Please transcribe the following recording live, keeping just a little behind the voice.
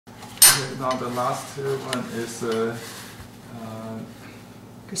Okay, now the last one is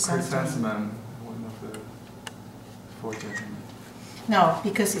Chrysanthemum, one of the 4 gentlemen. No,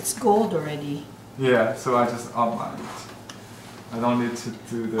 because it's gold already. Yeah, so I just outlined it. I don't need to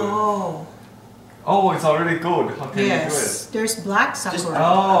do the... Oh. Oh, it's already gold. How can you do Yes, it? there's black sakura.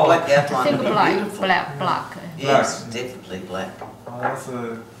 Oh. Black I outline think would be black, beautiful. black. Yes, definitely black. Oh,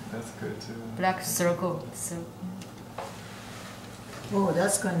 that's good too. Black circle. Oh,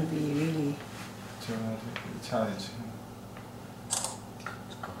 that's going to be really... Challenge.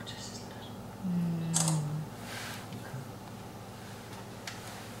 It's gorgeous, isn't it?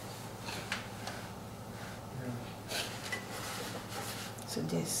 So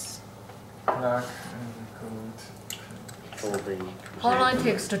this. Black and gold. For the How long it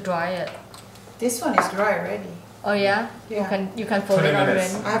takes to dry it? This one is dry already. Oh yeah? Yeah. You can fold 20 it already.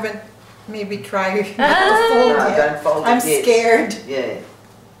 minutes. I haven't maybe tried to fold No, yet. don't fold it I'm yet. scared. Yeah.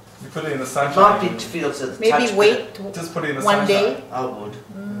 You put it in the It sunshine. might be feels a touch Maybe bit- wait Just put it in the one sunshine. day. I would.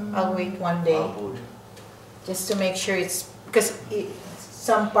 I'll wait one day I would. just to make sure it's because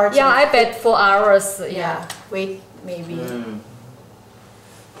some parts. Yeah, of I bet 4 hours. Yeah, wait maybe. Mm.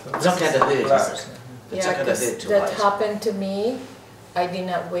 So It's not going to hurt, black. is it? It's Yeah, not going to because hurt to that wait. happened to me. I did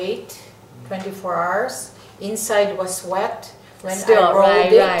not wait 24 hours. Inside was wet. When Still, I rolled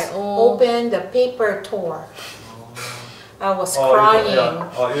right, it, right. Oh. opened, the paper tore. I was Oh, crying.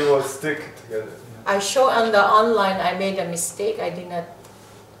 yeah. Oh, it will stick together. Yeah. I show on the online I made a mistake.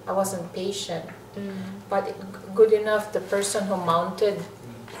 I wasn't patient. But good enough, the person who mounted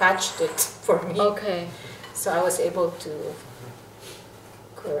patched it for me. Okay. So I was able to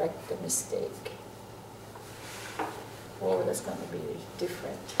correct the mistake. Oh, that's going to be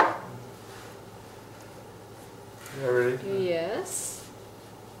different. You ready? Yes.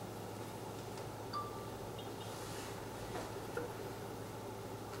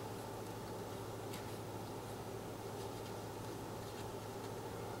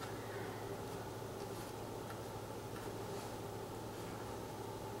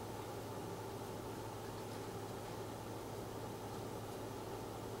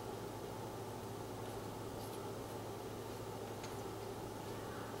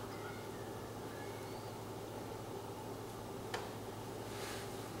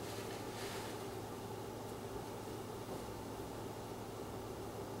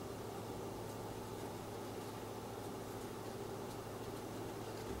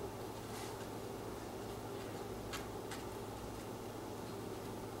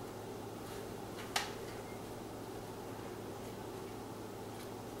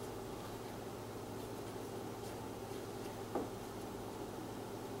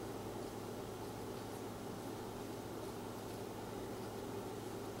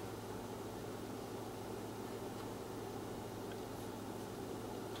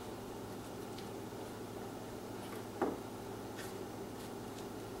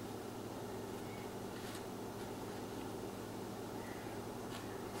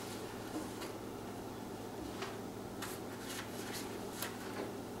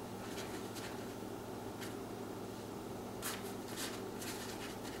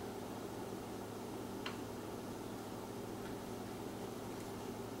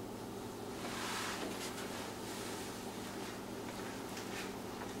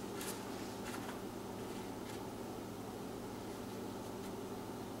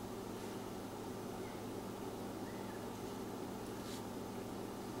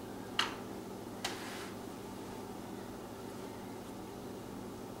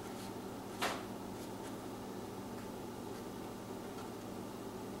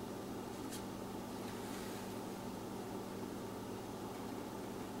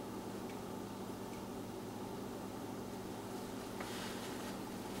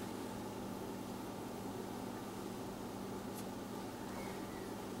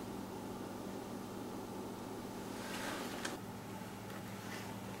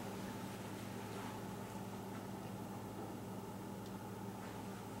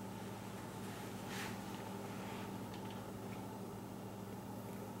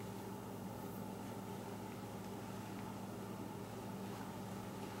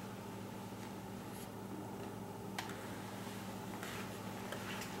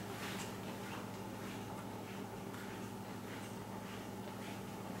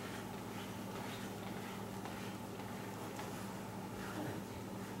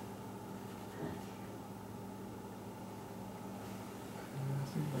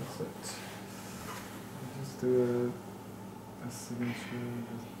 That's it. Just do a signature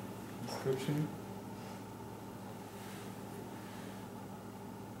description.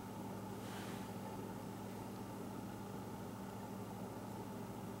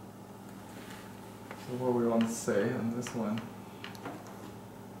 So what we want to say on this one?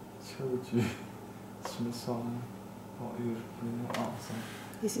 秋菊什么霜？哦，一个不用啊，sorry.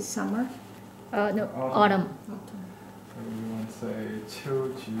 This is summer. No, Autumn. autumn. Autumn. So we want to say 秋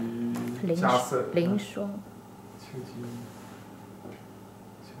菊凌加色。凌霜。秋菊凌霜。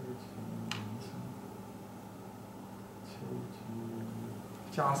秋菊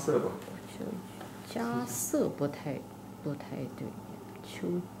加色吧。秋菊加色不太对，秋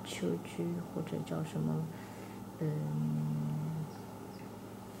菊或者叫什么，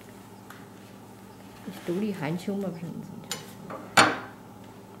独立寒秋嘛，不是怎么叫？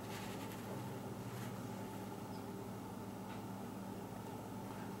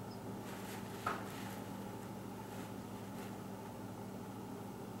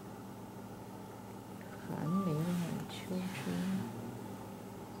寒梅秋菊。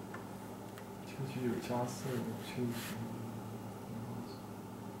秋菊有加色，秋菊。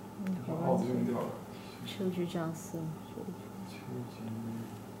帽子用掉了。秋菊加色。秋菊。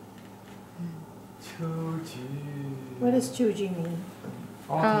What does Chuji mean?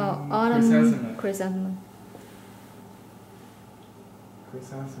 Autumn. Chrysanthemum.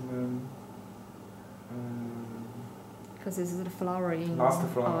 Chrysanthemum. Because this is the flower in Last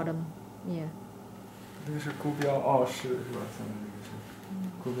flower. autumn. Yeah. 这个是孤标傲世是吧？相当于是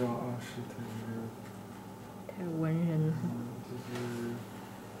孤标傲世的一个。太文人了。就是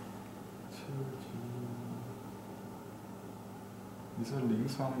秋菊。你说凌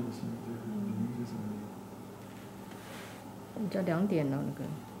霜也行，就是凌是什么凌？你叫两点了那个。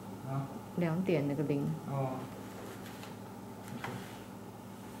啊？两点那个零。哦。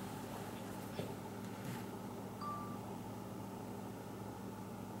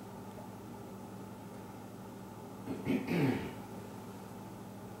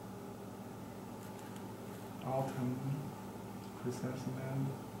Autumn, chrysanthemum.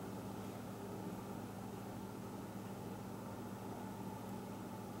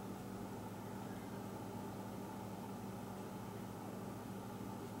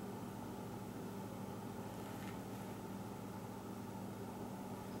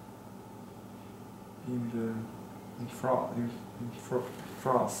 In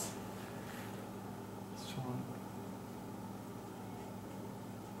frost. Strong.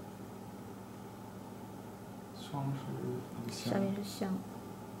霜是下面是香。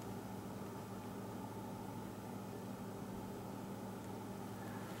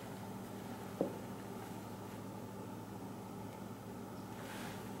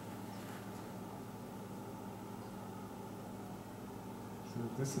So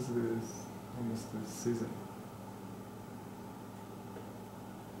this is almost the season.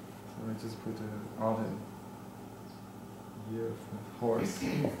 So I just put the autumn year of the horse.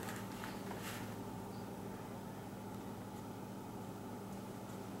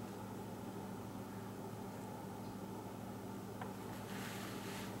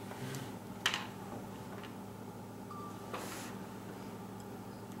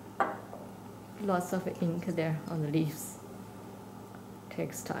 Lots of ink there on the leaves.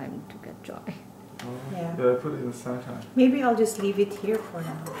 Takes time to get dry. Yeah. Yeah, I put it in the sunshine. Maybe I'll just leave it here for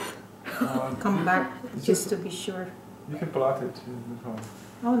now. Come back just to be sure. You can blot it too, no problem.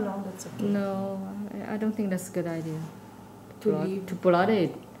 Oh no, that's okay. No, I don't think that's a good idea. To blot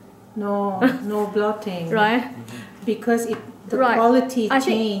it. No, no blotting. Right? Because the Right. quality I think,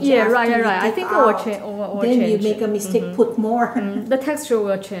 change. yeah, after right. you I dig think it will out. change. Then you make a mistake, put more. The texture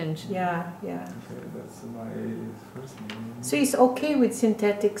will change. Yeah. Okay, that's my first name. So it's okay with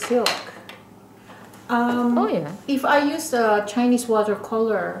synthetic silk. Oh yeah. If I use a Chinese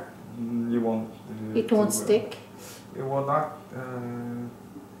watercolor, You won't. it won't stick. It will not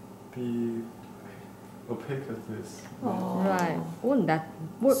be opaque as this. Oh. Right. Wouldn't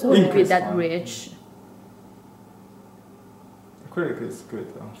So be it's that fine. rich? Acrylic is good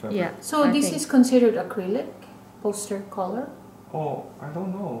on fabric. Yeah. So I this think. is considered acrylic poster color. Oh, I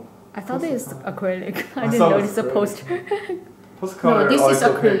don't know. I thought it's acrylic. I I didn't thought know it's it's a acrylic. poster. Postcolor No, this is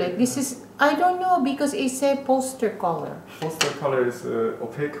also acrylic. opaque. This is I don't know because it said poster color. Poster color is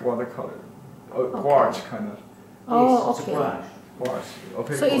opaque watercolor. Gouache kind of. Oh, Yes, it's a okay. gouache. Gouache.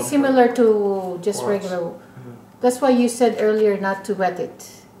 Opaque So it's watercolor. similar to just Gouache. regular. That's why you said earlier not to wet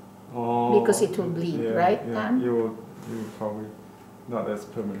it. Oh, Because it will bleed, yeah, right, Yeah, Pam? you will probably not as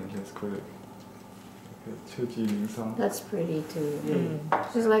permanent as acrylic. Okay, 秋季凌霜. That's pretty too.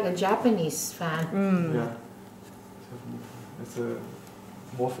 She's like a Japanese fan. Yeah. It's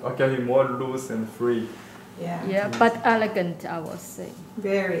getting more loose and free. Yeah. Yeah, but elegant, I would say.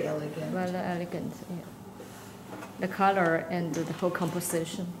 Very elegant. Rather elegant. Yeah. The color and the whole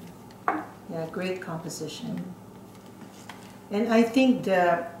composition. Yeah, great composition. And I think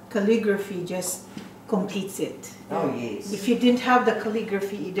the calligraphy just completes it. Oh, yes. If you didn't have the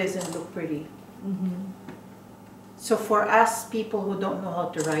calligraphy, it doesn't look pretty. So for us people who don't know how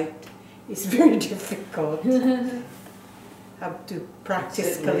to write, it's very difficult. Have to practice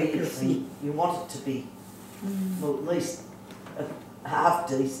It certainly is, calligraphy. and you want it to be, well, at least half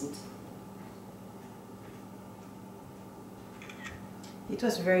decent. It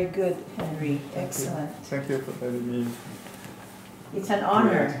was very good, Henry. Excellent. Thank you for letting me. It's an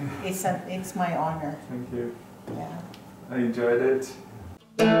honor. It's my honor. Thank you. Yeah. I enjoyed it.